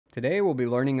Today we'll be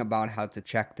learning about how to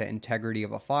check the integrity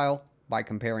of a file by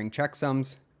comparing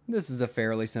checksums. This is a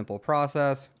fairly simple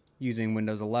process using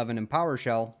Windows 11 and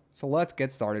PowerShell, so let's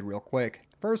get started real quick.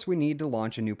 First, we need to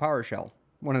launch a new PowerShell.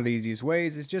 One of the easiest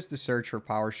ways is just to search for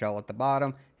PowerShell at the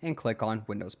bottom and click on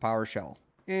Windows PowerShell.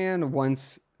 And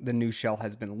once the new shell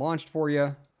has been launched for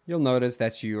you, you'll notice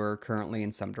that you are currently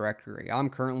in some directory. I'm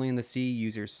currently in the C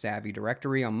user savvy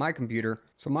directory on my computer,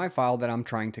 so my file that I'm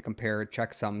trying to compare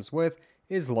checksums with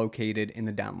is located in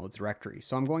the downloads directory.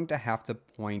 So I'm going to have to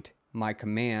point my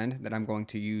command that I'm going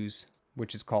to use,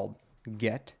 which is called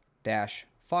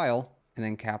get-file and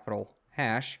then capital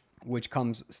hash, which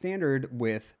comes standard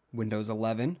with Windows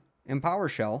 11 and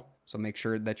PowerShell. So make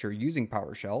sure that you're using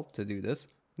PowerShell to do this.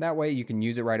 That way you can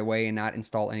use it right away and not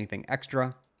install anything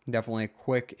extra. Definitely a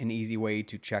quick and easy way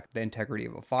to check the integrity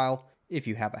of a file if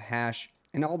you have a hash.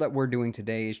 And all that we're doing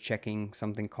today is checking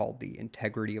something called the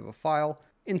integrity of a file.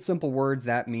 In simple words,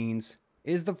 that means,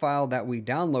 is the file that we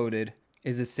downloaded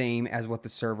is the same as what the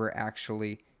server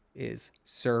actually is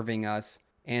serving us,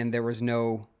 and there was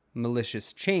no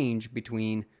malicious change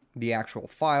between the actual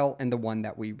file and the one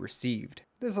that we received.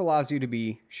 This allows you to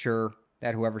be sure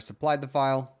that whoever supplied the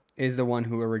file is the one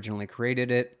who originally created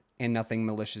it and nothing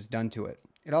malicious done to it.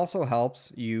 It also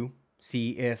helps you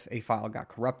see if a file got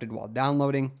corrupted while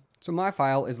downloading. So my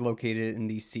file is located in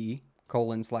the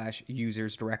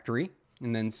C:/users directory,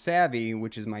 and then savvy,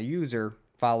 which is my user,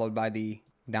 followed by the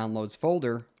downloads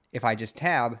folder. If I just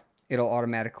tab, it'll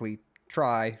automatically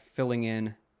try filling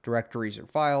in directories or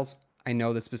files. I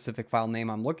know the specific file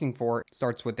name I'm looking for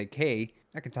starts with a K.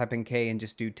 I can type in K and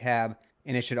just do tab,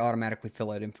 and it should automatically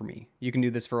fill it in for me. You can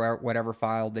do this for whatever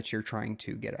file that you're trying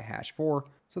to get a hash for.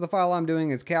 So the file I'm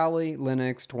doing is Kali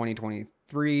Linux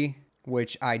 2023,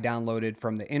 which I downloaded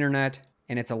from the internet,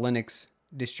 and it's a Linux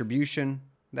distribution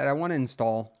that I want to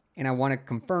install. And I want to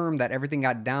confirm that everything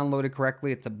got downloaded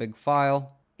correctly. It's a big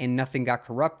file and nothing got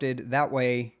corrupted. That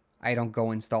way I don't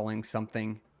go installing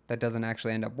something that doesn't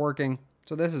actually end up working.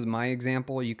 So this is my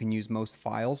example. You can use most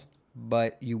files,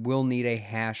 but you will need a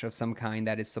hash of some kind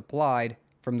that is supplied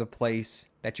from the place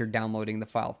that you're downloading the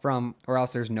file from, or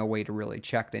else there's no way to really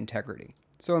check the integrity.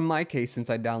 So in my case, since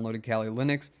I downloaded Kali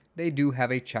Linux, they do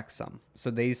have a checksum.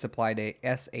 So they supplied a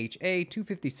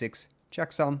SHA256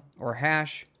 checksum or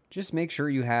hash. Just make sure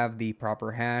you have the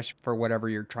proper hash for whatever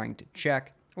you're trying to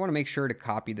check. I want to make sure to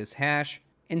copy this hash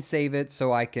and save it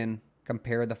so I can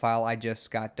compare the file I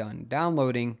just got done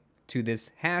downloading to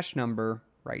this hash number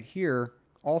right here.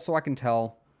 Also, I can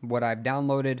tell what I've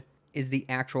downloaded is the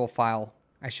actual file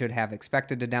I should have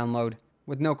expected to download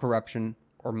with no corruption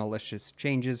or malicious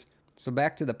changes. So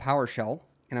back to the PowerShell,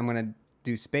 and I'm going to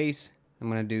do space. I'm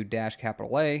going to do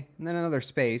 -A and then another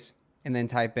space, and then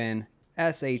type in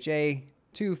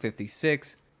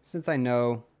SHA256, since I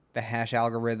know the hash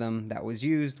algorithm that was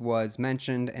used was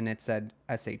mentioned and it said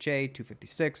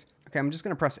SHA256. Okay, I'm just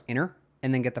going to press enter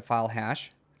and then get the file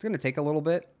hash. It's going to take a little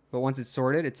bit, but once it's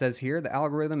sorted, it says here the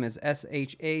algorithm is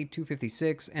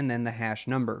SHA256 and then the hash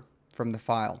number from the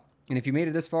file. And if you made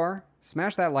it this far,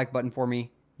 smash that like button for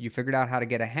me. You figured out how to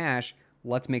get a hash.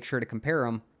 Let's make sure to compare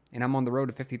them. And I'm on the road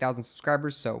to 50,000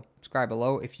 subscribers, so subscribe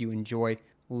below if you enjoy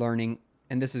learning.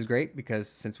 And this is great because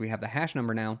since we have the hash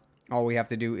number now, all we have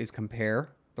to do is compare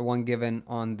the one given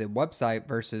on the website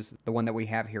versus the one that we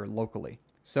have here locally.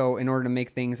 So in order to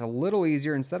make things a little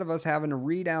easier, instead of us having to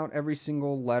read out every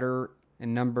single letter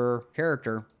and number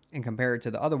character and compare it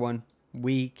to the other one,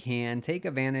 we can take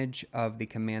advantage of the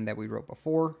command that we wrote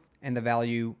before and the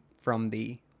value from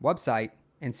the website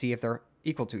and see if they're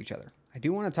equal to each other. I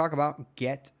do want to talk about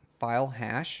get file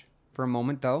hash for a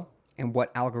moment though, and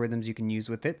what algorithms you can use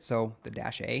with it. So the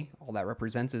 -A, all that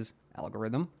represents is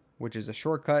algorithm, which is a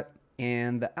shortcut.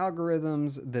 And the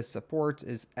algorithms this supports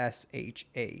is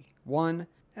SHA1,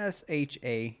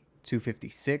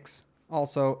 SHA256,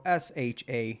 also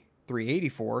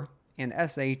SHA384, and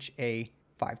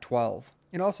SHA512.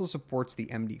 It also supports the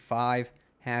MD5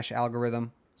 hash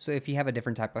algorithm. So if you have a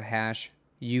different type of hash,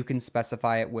 you can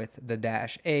specify it with the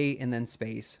 -A and then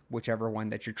space, whichever one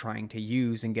that you're trying to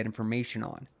use and get information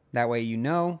on. That way you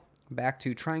know. Back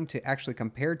to trying to actually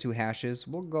compare two hashes,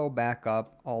 we'll go back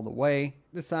up all the way.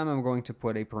 This time I'm going to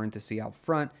put a parenthesis out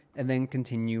front and then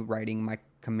continue writing my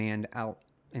command out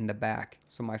in the back.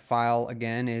 So my file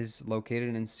again is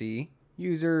located in C,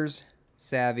 users,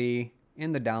 savvy,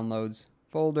 in the downloads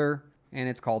folder, and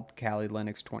it's called Kali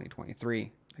Linux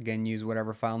 2023. Again, use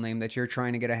whatever file name that you're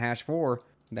trying to get a hash for.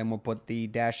 Then we'll put the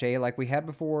 -A like we had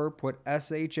before, put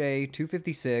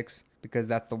SHA256 because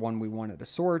that's the one we wanted to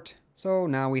sort. So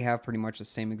now we have pretty much the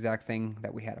same exact thing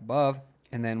that we had above.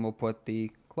 And then we'll put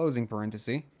the closing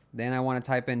parenthesis Then I want to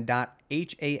type in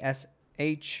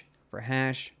 .hash for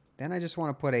hash. Then I just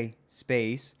want to put a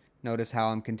space. Notice how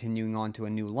I'm continuing on to a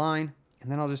new line.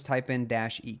 And then I'll just type in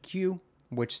 -eq,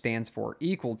 which stands for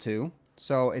equal to.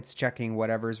 So it's checking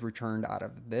whatever's returned out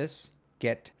of this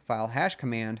get file hash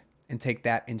command and take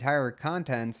that entire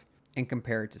contents and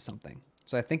compare it to something.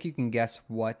 So I think you can guess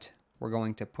what we're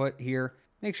going to put here.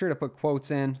 Make sure to put quotes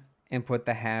in and put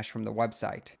the hash from the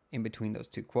website in between those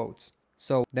two quotes.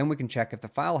 So then we can check if the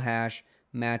file hash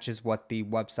matches what the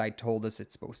website told us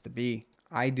it's supposed to be.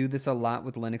 I do this a lot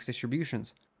with Linux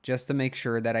distributions just to make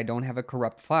sure that I don't have a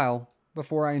corrupt file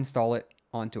before I install it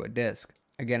onto a disk.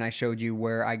 Again, I showed you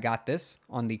where I got this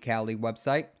on the Kali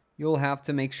website. You'll have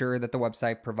to make sure that the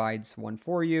website provides one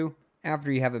for you.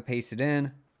 After you have it pasted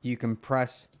in, you can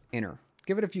press enter.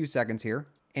 Give it a few seconds here.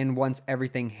 And once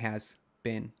everything has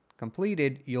been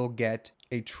completed, you'll get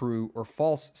a true or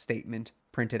false statement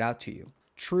printed out to you.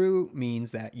 True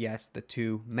means that yes, the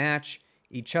two match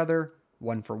each other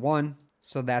one for one.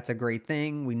 So that's a great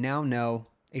thing. We now know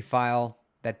a file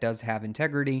that does have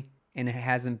integrity and it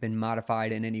hasn't been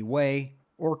modified in any way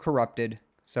or corrupted.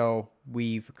 So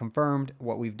we've confirmed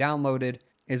what we've downloaded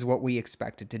is what we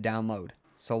expected to download.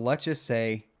 So let's just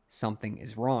say something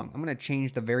is wrong. I'm going to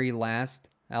change the very last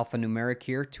alphanumeric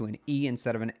here to an E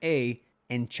instead of an A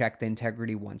and check the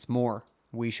integrity once more.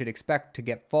 We should expect to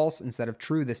get false instead of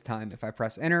true this time. If I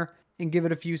press enter and give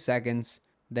it a few seconds,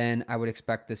 then I would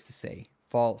expect this to say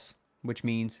false, which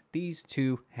means these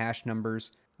two hash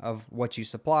numbers of what you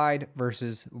supplied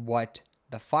versus what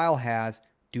the file has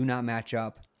do not match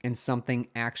up, and something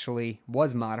actually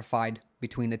was modified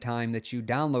between the time that you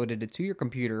downloaded it to your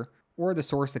computer or the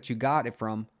source that you got it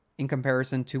from in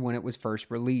comparison to when it was first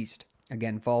released.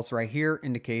 Again, false right here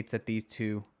indicates that these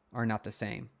two are not the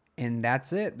same. And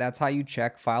that's it. That's how you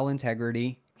check file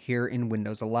integrity here in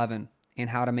Windows 11 and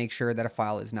how to make sure that a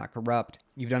file is not corrupt.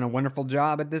 You've done a wonderful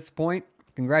job at this point.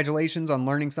 Congratulations on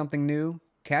learning something new.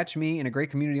 Catch me in a great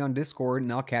community on Discord,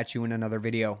 and I'll catch you in another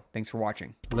video. Thanks for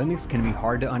watching. Linux can be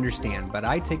hard to understand, but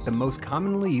I take the most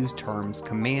commonly used terms,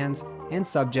 commands, and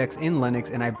subjects in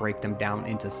Linux, and I break them down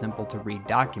into simple to read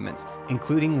documents,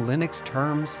 including Linux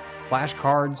terms,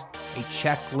 flashcards, a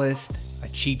checklist, a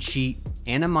cheat sheet,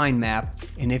 and a mind map.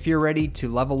 And if you're ready to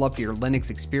level up your Linux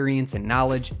experience and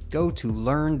knowledge, go to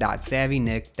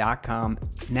learn.savvynick.com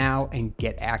now and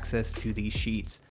get access to these sheets.